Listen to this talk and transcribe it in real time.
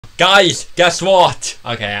Guys, guess what?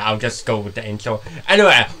 Okay, I'll just go with the intro.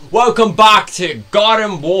 Anyway, welcome back to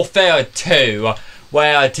Garden Warfare 2,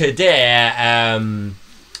 where today,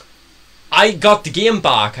 I got the game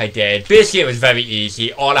back, I did. Basically, it was very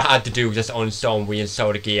easy. All I had to do was just uninstall and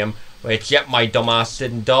reinstall the game, which, yep, my dumbass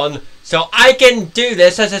didn't done. So, I can do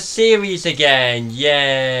this as a series again.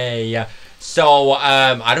 Yay. So,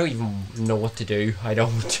 I don't even know what to do. I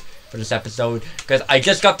don't. For this episode, because I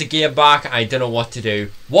just got the gear back. I don't know what to do.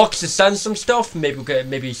 Walks to send some stuff.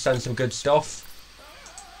 Maybe send some good stuff.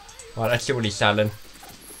 Well, let's see what he's selling.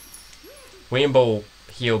 Rainbow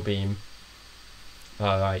heal beam.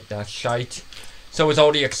 Alright, that's shite. So is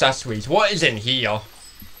all the accessories. What is in here?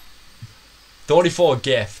 34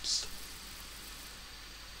 gifts.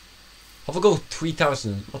 Have I go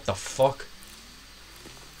 3,000? What the fuck?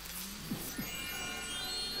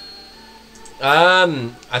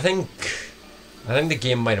 I think the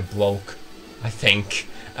game might have broke. I think.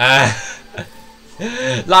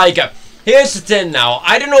 Like, here's the thing now.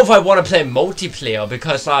 I don't know if I want to play multiplayer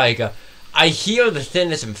because, like, I hear the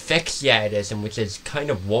thing isn't fixed yet, it isn't, which is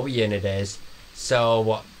kind of worrying. It is.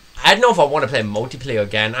 So, I don't know if I want to play multiplayer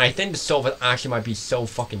again. I think the server actually might be so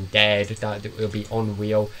fucking dead that it will be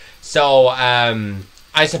unreal. So,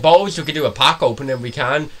 I suppose we could do a pack opening. We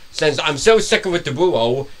can, since I'm so sick with the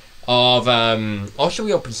rule of or should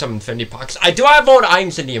we open some infinity packs? I do have all the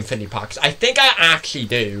items in the infinity packs. I think I actually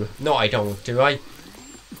do. No, I don't. Do I?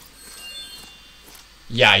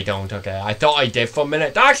 Yeah, I don't. Okay, I thought I did for a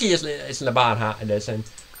minute. That actually isn't a bad hat. It isn't.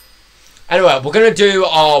 Anyway, we're gonna do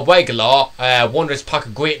our regular wondrous pack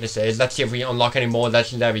of greatnesses. Let's see if we unlock any more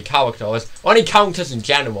legendary characters. Or any counters in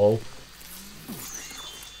general.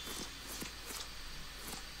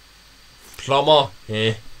 Plumber,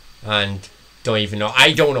 and don't even know.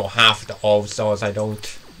 I don't know half the all-stars. I don't.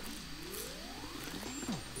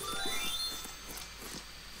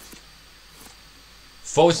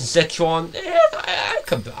 Frozen Citron.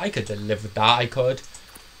 I could live with that. I could.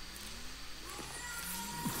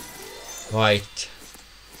 Right.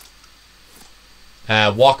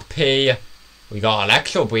 Walk P. We got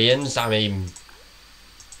Electro Brains. I mean,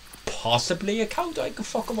 possibly a counter I could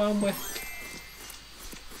fuck around with.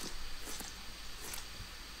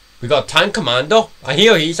 We got Tank Commando. I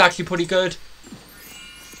hear he's actually pretty good.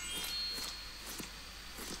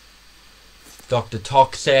 Dr.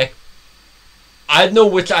 Toxic. I don't know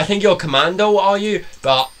which. I think you're Commando, are you?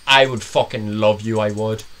 But I would fucking love you. I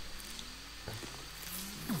would.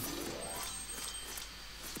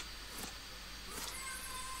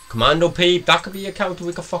 Commando P. That could be a counter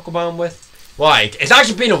we could fuck around with. Right. It's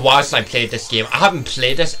actually been a while since I played this game. I haven't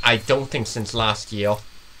played this, I don't think, since last year.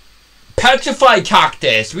 Petrified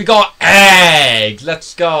Cactus. We got Egg.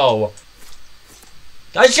 Let's go.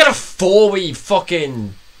 I just got a 4-way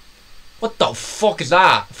fucking... What the fuck is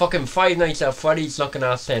that? Fucking Five Nights at Freddy's looking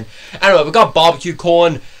ass thing. Anyway, we got Barbecue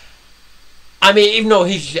Corn. I mean, even though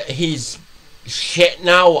he's shit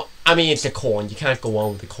now, I mean, it's a corn. You can't go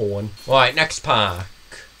on with the corn. Right, next pack.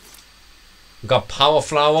 We got Power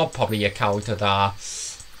Flower. Probably a counter there.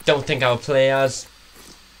 Don't think I'll play as.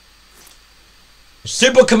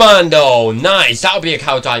 Super Commando, nice. That'll be a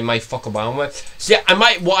counter I might fuck around with. See,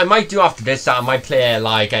 what I might do after this, I might play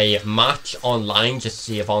like a match online just to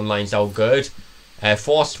see if online's all good.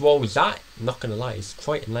 Force Rose, that, I'm not gonna lie, it's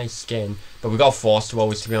quite a nice skin. But we got Force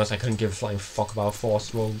Rose. To be honest, I couldn't give a flying fuck about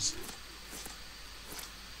Force Rose.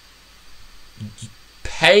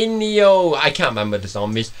 Penio, I can't remember the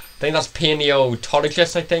zombies. I think that's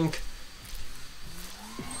Peniotologist, I think.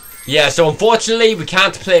 Yeah, so unfortunately we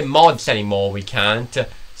can't play mods anymore, we can't.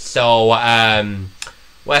 So,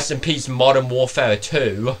 rest in peace Modern Warfare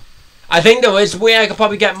 2. I think there is a way I could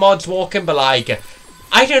probably get mods working, but like,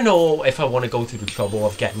 I don't know if I want to go through the trouble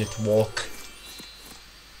of getting it to work.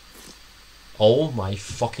 Oh my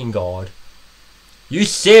fucking god. You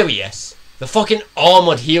serious? The fucking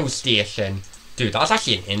Armored Heal Station. Dude, that's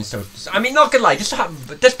actually an insult. I mean, not gonna lie,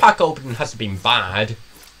 this pack opening hasn't been bad.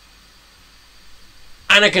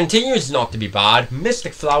 And it continues not to be bad.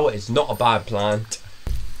 Mystic Flower is not a bad plant.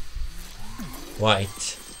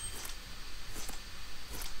 Right.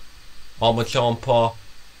 Armor Chomper.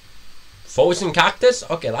 Frozen Cactus?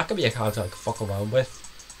 Okay, that could be a card I could fuck around with.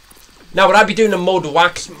 Now, would I be doing a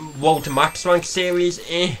Road to Max Rank series?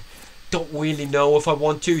 Don't really know if I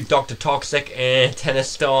want to. Dr. Toxic, Tennis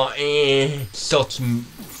Star, Such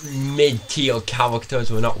mid-tier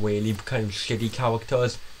characters. Well, not really, but kind of shitty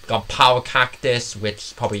characters. Got Power Cactus, which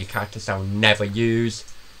is probably a cactus I'll never use.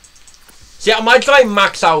 See, I might try and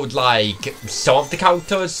max out, like, some of the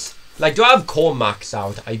counters. Like, do I have Core max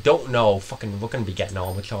out? I don't know. Fucking, we're going to be getting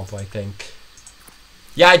Armor Chomper, I think.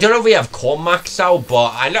 Yeah, I don't know if we have core max out,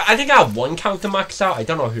 but I think I have one counter max out. I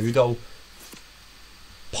don't know who though.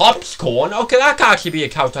 Pops corn. Okay, that could actually be a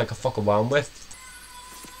counter I could fuck around with.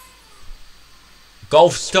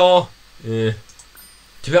 Golf Star. Yeah.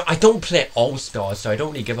 I don't play All Stars, so I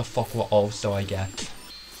don't really give a fuck what All Star I get.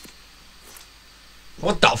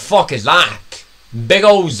 What the fuck is that? Big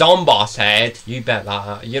old Zomboss head. You bet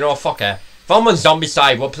that. You know, fuck it. If I'm on zombie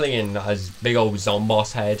side, we're playing as big old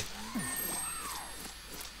Zomboss head.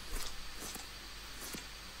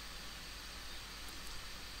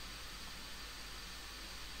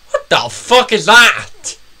 What the fuck is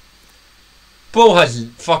that? Bro has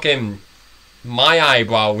fucking my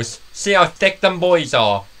eyebrows. See how thick them boys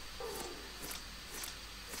are.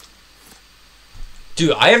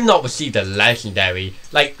 Dude, I have not received a legendary.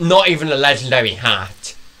 Like, not even a legendary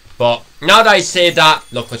hat. But now that I say that,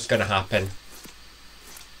 look what's gonna happen.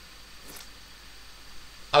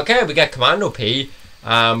 Okay, we get Commando P.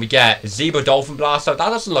 We get Zebra Dolphin Blaster. That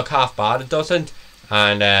doesn't look half bad, it doesn't.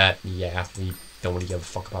 And, yeah, we don't really give a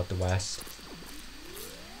fuck about the West.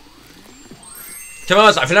 To be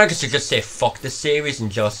honest, I feel like I should just say fuck this series and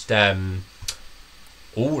just, oh,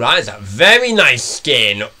 that is a very nice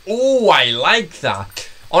skin. Oh, I like that.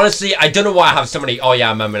 Honestly, I don't know why I have so many. Oh, yeah,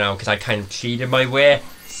 I remember now because I kind of cheated my way.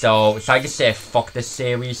 So I can say fuck this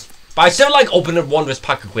series. But I still like opening Wondrous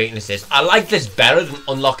Pack of Greatnesses. I like this better than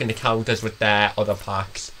unlocking the counters with their other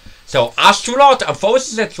packs. So Astronaut and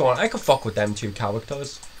Forces Etron, I can fuck with them two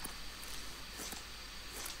characters.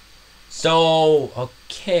 So,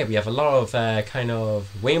 okay, we have a lot of kind of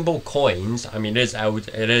rainbow coins. I mean, it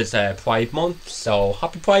is Pride Month, so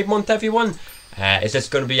happy Pride Month, everyone. Is this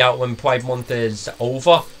going to be out when Pride Month is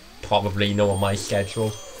over? Probably no on my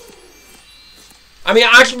schedule. I mean,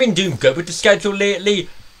 I've actually been doing good with the schedule lately.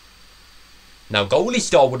 Now, Goalie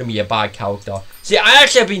Star wouldn't be a bad character. See, I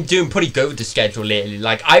actually have been doing pretty good with the schedule lately.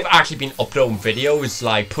 Like, I've actually been uploading videos,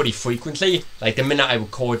 like, pretty frequently. Like, the minute I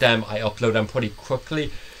record them, I upload them pretty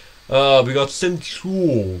quickly. We got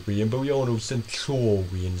Centurion, but we all know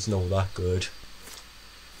Centurion's not that good.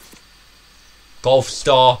 Golf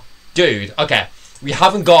Star. Dude, okay. We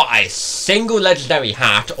haven't got a single legendary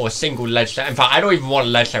hat or a single legendary... In fact, I don't even want a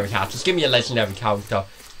legendary hat. Just give me a legendary character.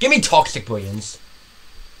 Give me Toxic Brains.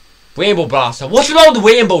 Rainbow Blaster. What's with all the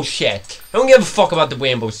rainbow shit? I don't give a fuck about the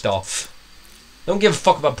rainbow stuff. I don't give a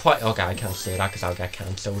fuck about... Okay, I can't say that because I'll get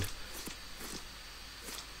cancelled.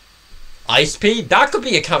 Ice P, that could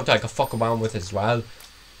be a counter I could fuck around with as well.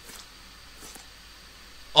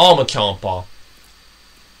 Armor Camper.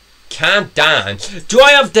 Can't dance. Do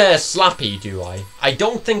I have the Slappy, do I? I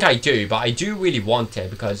don't think I do, but I do really want it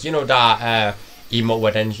because, you know that emote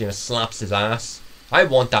where the engineer slaps his ass? I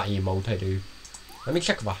want that emote, I do. Let me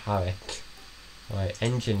check if I have it. Right,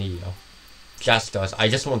 Engineer. Just does. I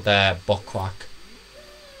just want the butt crack.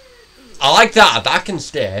 I like that. That can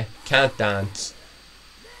stay. Can't dance.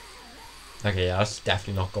 Okay, yeah, that's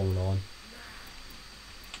definitely not going on.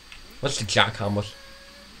 What's the jackhammer?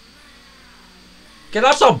 Okay,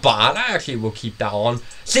 that's not bad. I actually will keep that on.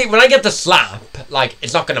 See, when I get the slap, like,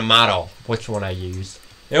 it's not going to matter which one I use.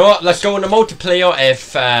 You know what? Let's go into multiplayer.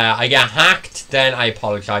 If I get hacked, then I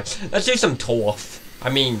apologize. Let's do some Torf. I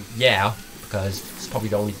mean, yeah, because it's probably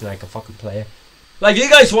the only thing I can fucking play. Like, if you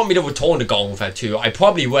guys want me to return to Gauntlet 2, I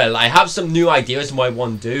probably will. I have some new ideas on what I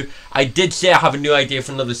want to do. I did say I have a new idea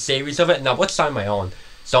for another series of it. Now, what side am I on?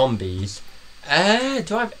 Zombies. Do I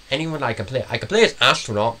have anyone I can play? I can play as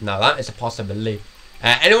Astronaut. Now, that is a possibility.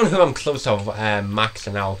 Anyone who I'm close to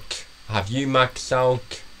maxing out. Have you maxed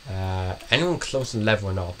out? Anyone close in level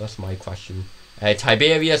or not? That's my question.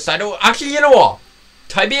 Tiberius. I don't... Actually, you know what?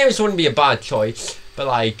 Tiberius wouldn't be a bad choice. But,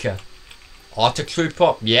 like... Arctic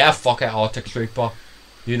Trooper? Yeah, fuck it, Arctic Trooper.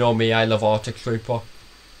 You know me, I love Arctic Trooper.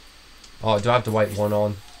 Oh, do I have the right one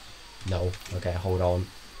on? No. Okay, hold on.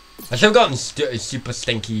 I should have gotten Super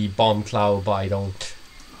Stinky Bomb Cloud, but I don't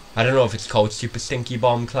know if it's called Super Stinky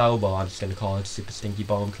Bomb Cloud, but I'm just gonna call it Super Stinky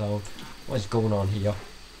Bomb Cloud. What is going on here?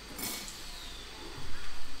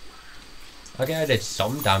 Okay, I did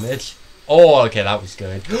some damage. Oh, okay, that was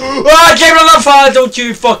good. Ah, Game of the Fire, don't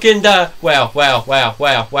you fucking well.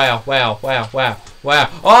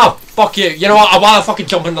 Oh, fuck you. You know what? I wanna fucking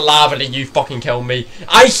jump in the lava and you fucking kill me.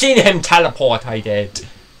 I seen him teleport, I did.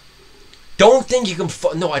 Don't think you can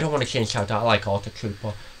no, I don't want to change shout out. I like Arctic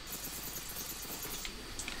Trooper.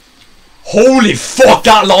 Holy fuck,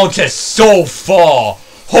 that launches so far.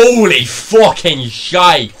 Holy fucking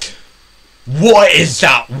shite. What is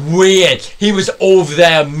that weird? He was over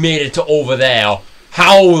there, made it to over there.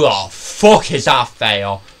 How the fuck is that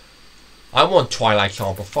fair? I want Twilight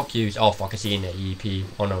Charm, but fuck you. Oh fuck, I see in the EP.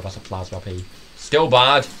 Oh no, that's a Plasma P. Still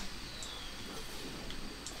bad.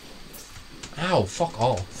 Ow, fuck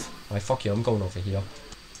off. Right, fuck you, I'm going over here.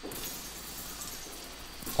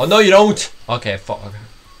 Oh, no, you don't! Okay, fuck.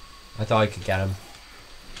 I thought I could get him.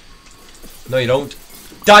 No, you don't.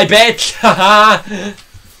 Die, bitch! Haha!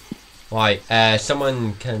 Right,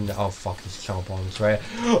 someone can. Oh, fuck, he's chomp bombs, right?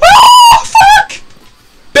 Oh, fuck!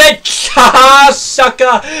 Bitch! Haha,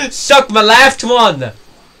 sucker! Suck my left one!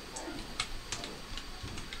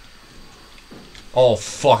 Oh,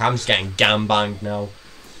 fuck, I'm just getting gambanged now.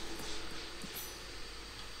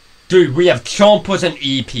 Dude, we have chompers and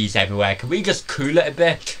EPs everywhere. Can we just cool it a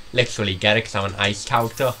bit? Literally get it because I'm an ice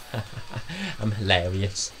character. I'm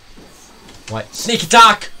hilarious. Right, sneak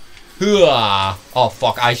attack! Oh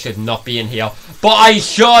fuck, I should not be in here. But I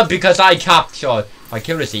should because I captured. I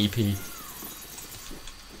kill this EP.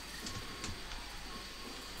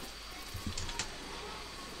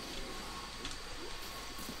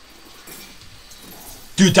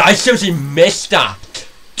 Dude, I seriously missed that.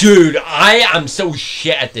 Dude, I am so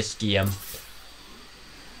shit at this game.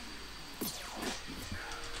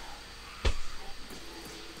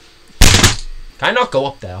 Can I not go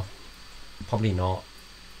up there? Probably not.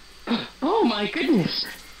 Oh my goodness.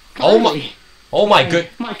 Oh my good.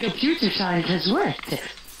 My computer science has worked.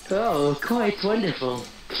 Oh, quite wonderful.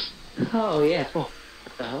 Oh yeah. Oh,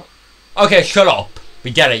 what the hell? Okay, shut up.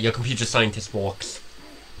 We get it. Your computer scientist works.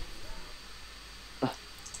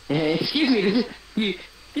 Excuse me.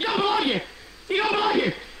 You don't belong here. You don't belong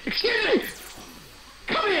here. Excuse me.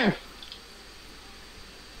 Come here.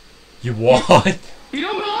 You what? You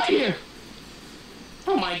don't belong here.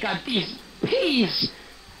 Oh my god, these peas.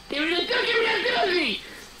 They were the give me a doozy.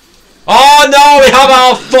 Oh no, we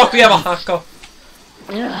have a fuck. We have a hacker.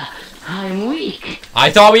 I'm weak. I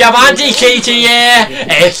thought we have anti-cheat here.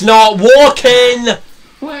 It's not working.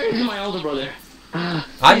 Where is my older brother?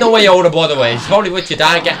 I know where your older brother is. He's probably with your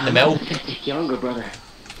dad getting the milk. Pathetic younger brother.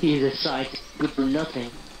 He's a scientist, good for nothing.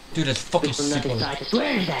 Dude, it's fucking Good for nothing super. scientist.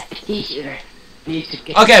 Where is that pea shooter? Needs to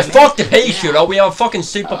get Okay, some fuck the medicine pea now. shooter. We have a fucking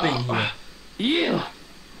super bean here.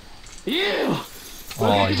 You.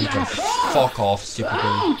 Oh, you can fuck off, super bean.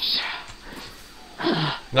 Ouch.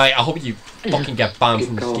 Like, I hope you fucking get banned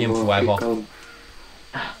from this game forever.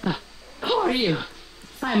 Who are you?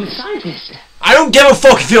 I'm a scientist. I don't give a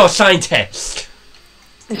fuck if you're a scientist.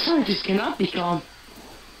 A scientist cannot be calm.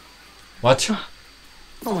 What?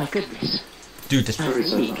 Oh my goodness. Dude, this I'm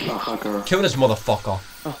weak. kill this motherfucker.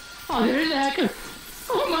 Oh, there's a hacker.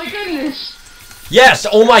 Oh my goodness. Yes,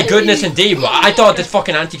 oh my goodness indeed. I thought this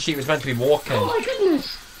fucking anti-cheat was meant to be walking. Oh my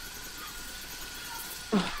goodness.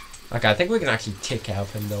 Okay, I think we can actually take care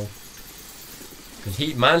of him though.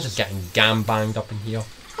 Because man's just getting banged up in here.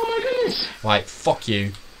 Oh my goodness. Right, fuck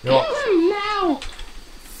you. You know what? Kill him now.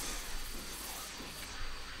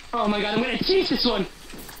 Oh my god, I'm gonna chase this one.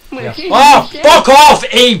 I'm gonna chase Oh, him. fuck off,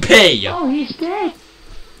 EP! Oh, he's dead.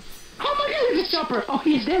 Oh my god, there's a chopper. Oh,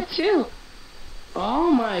 he's dead too.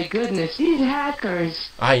 Oh my goodness, these hackers.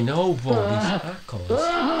 I know, bro, these hackers.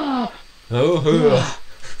 Oh, Oh,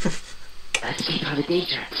 let's keep out of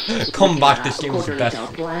danger. come back, this game was the best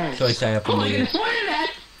Plans. choice I ever Oh my made. goodness, what is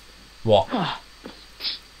that? What?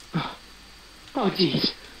 Oh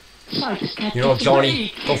jeez. Scientists can't You know, take a Johnny,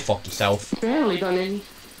 break. go fuck yourself. Barely done any.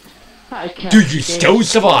 I can't Dude, you stand still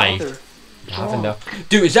survived. bother. You haven't though.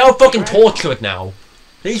 Dude, is that fucking tortured now?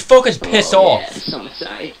 These fuckers piss Oh, off. yeah,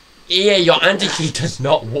 suicide. Yeah, your anti-cheat does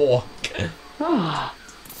not work. Oh,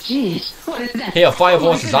 jeez. What is that? Here, fire Oh my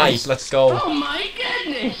horse's goodness. ice, let's go. Oh my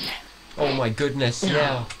goodness. Oh my goodness,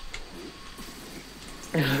 yeah.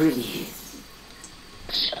 Really.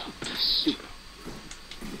 Super.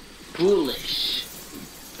 Foolish.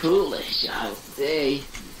 Foolish, I would say.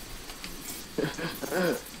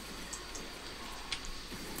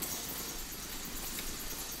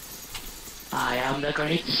 I am the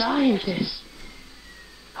great scientist.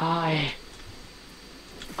 I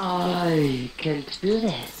can do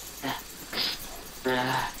this.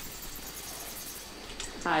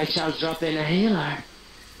 I shall drop in a healer.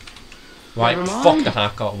 Right, Never fuck mind. the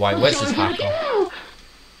hacker. Right, where's this hacker? I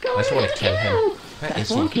just want to kill him. Where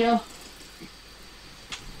That's is one he? kill.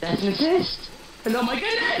 That's an assist. And oh my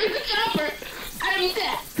goodness, it's a chopper! I'm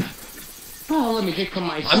dead! Oh, let me drink from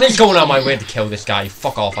my I'm just going out my way to kill this guy.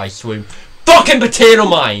 Fuck off, I swoon. Fucking potato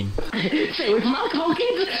mine! Stay away from alcohol,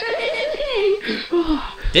 kids!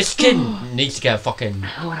 This kid needs to get a fucking...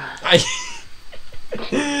 I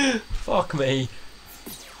Fuck me.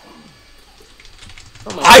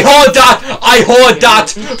 Oh my I heard that! I heard that!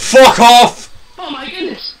 Fuck off! Oh my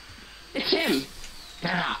goodness! It's him!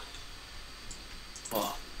 Ah.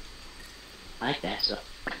 Oh. I like that stuff.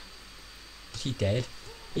 Is he dead?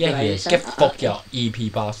 Yeah, he is. Get fucked, you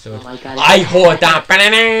EP bastard. Oh my God. I heard that, and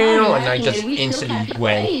I And just we still instantly have the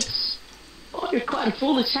went. base. Oh, you're quite a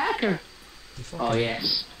foolish hacker. Oh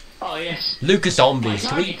yes. Oh yes. Lucas Zombies,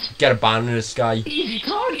 can we get a ban on this guy? Easy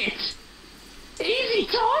target. Easy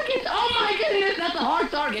target. Oh my goodness, that's a hard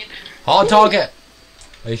target. Hard target.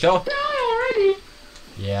 Are you sure? Die already.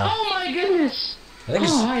 Yeah. Oh my goodness. I think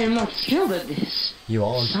it's I am not skilled at this. you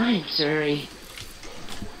on. Science, sorry.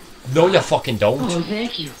 No, you fucking don't. Oh,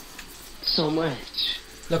 thank you so much.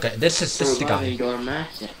 Look at this is the guy. Your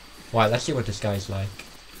master. Right, let's see what this guy's like.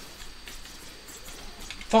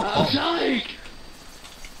 Fuck off. Like.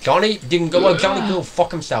 Johnny, you can go. Well, Johnny can go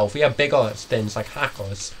fuck himself. We have bigger things like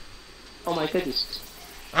hackers. Oh my goodness.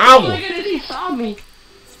 Ow! Oh my goodness, he saw me.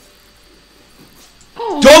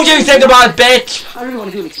 Oh, Don't you think about it, bitch! I really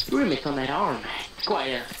want to do an experiment on that arm. It's quite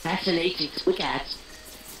a fascinating look at.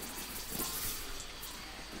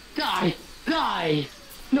 Die! Die!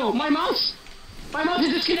 No, my mouse! My mouse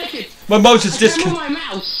is disconnected! My mouse is I can't move disconnected. my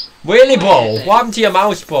mouse! Really, bro? What happened to your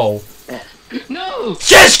mouse, bro? No!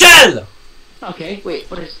 Sit still! Okay, wait,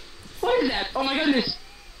 what is that? Oh my goodness!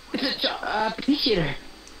 It's a pea shooter.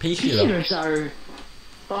 Pea Pea shooter. shooters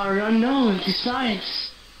are unknown to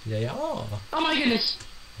science. They are. Oh my goodness!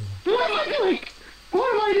 What am I doing?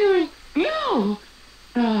 What am I doing? No!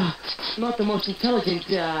 Not the most intelligent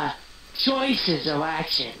choices of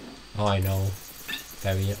action. Oh, I know.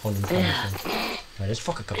 Very unintelligent. Right, this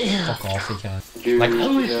fucker can fuck off, he can. Do Like, you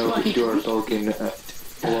who is know fucking- you are talking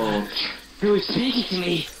alone? Who is speaking to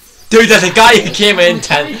me? dude, there's a guy who came in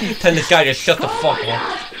telling this guy to shut the fuck my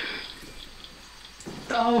up. God.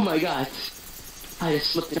 Oh my god. I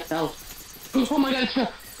just slipped and fell. Oh my god,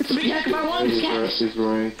 it's a big hacker. I want this cat. He's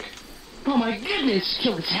rank. Oh my goodness.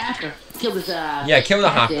 Kill this hacker. Kill this, Yeah, kill the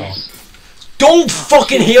hacker. this. Don't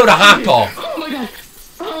fucking heal the hacker! Oh my god.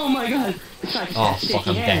 Oh my god. It's like Oh, sticky fuck,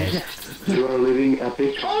 I'm hands. dead. You are living a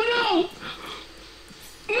picture. Oh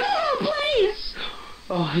no! No, please!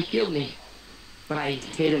 Oh, he killed me. But I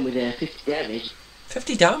hit him with 50 damage.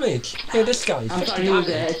 50 damage? Yeah, this guy. I'm 50 sorry, who was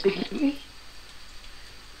damage. speaking to me?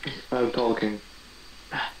 I'm talking.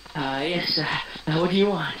 Yes, what do you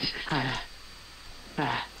want?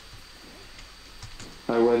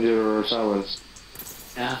 I want your silence.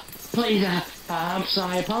 Please, I'm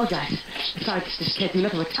sorry, I apologize. I just can't do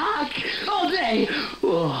nothing but talk all day.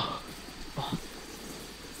 Oh.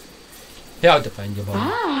 Yeah, I'll defend you, buddy.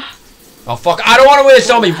 Ah. Oh, fuck. I don't want to wear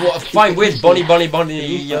zombie. Fine, where's Bunny?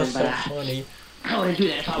 You're so funny. I wouldn't do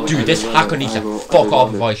that if I were Dude, this hacker needs to fuck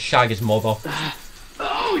off before I shag his mother.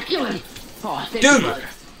 Oh, kill him! Oh, thank Dude. you, brother.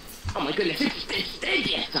 Oh my goodness, it's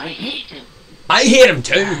tedious. I hate him. I hate him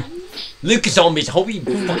too. Lucas Zombies, I hope you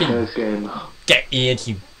This is the fucking best game. get AIDS,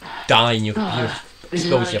 you die and you This is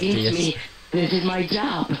not expose your against face. me. This is my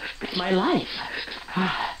job. It's my life.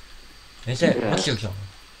 Is it? What's your job?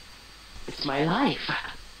 It's my life.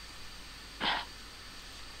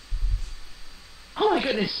 Oh my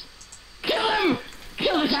goodness! Kill him!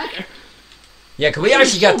 Kill this hacker! Yeah, can we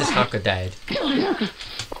actually get this hacker dead? Kill this hacker!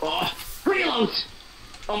 Oh, reload!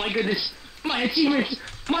 Oh my goodness! My achievement!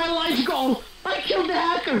 My life goal! I killed the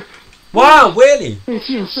hacker! Wow, really? It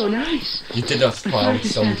feels so nice! You did a proud I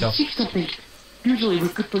soldier. see something. Usually we're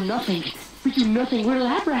good for nothing. We do nothing. We're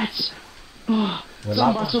lab rats. Oh, We're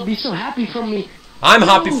some lab of us will be so happy from me. I'm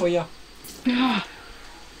happy for you.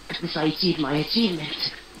 At least I achieved my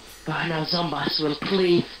achievement. Oh, now Zombas will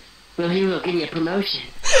please. Well, he will give me a promotion.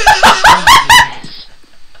 Oh, yes.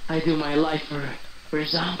 I do my life for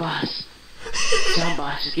Zombas.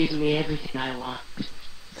 Zombas gives me everything I want.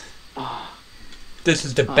 Oh, This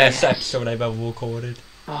is the best yes. episode I've ever recorded.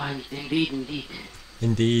 Indeed.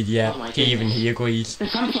 Indeed, yeah. Oh my He even goodness. he agrees. The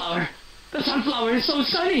sunflower is so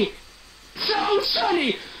sunny. So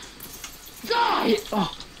sunny. Die!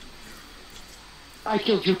 Oh. I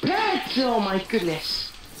killed your pet! Oh my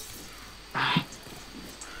goodness.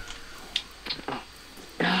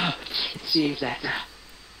 It seems that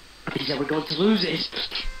we're going to lose it.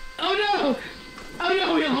 Oh no! Oh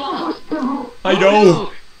no, we have lost! I Oh, know.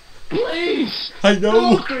 no. Please! I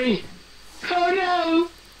know. Valkyrie! Oh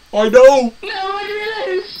I know. no! No, what did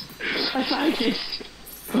we lose? I like it.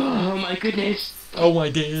 Oh my goodness. Oh my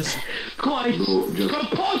days. Quite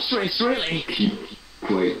preposterous, really.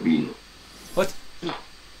 Quiet, Bean. What?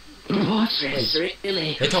 Preposterous,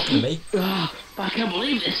 really. They're talking to me. I can't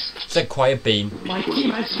believe this. Said quiet bean. My team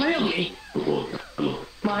has failed me.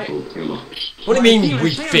 My... What do you mean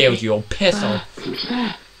we failed you? Piss off.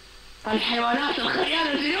 الحيوانات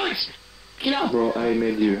الخيانة الزيوج. You know, Bro, I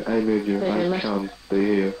made you. I can't stay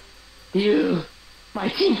here. you... My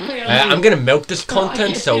team failed me. I'm gonna milk this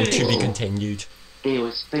content, so to be continued. It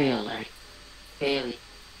was failure. Haley.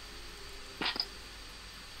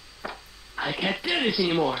 I can't do this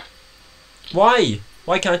anymore. Why?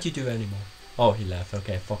 Why can't you do it anymore? Oh, he left.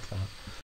 Okay, fuck that.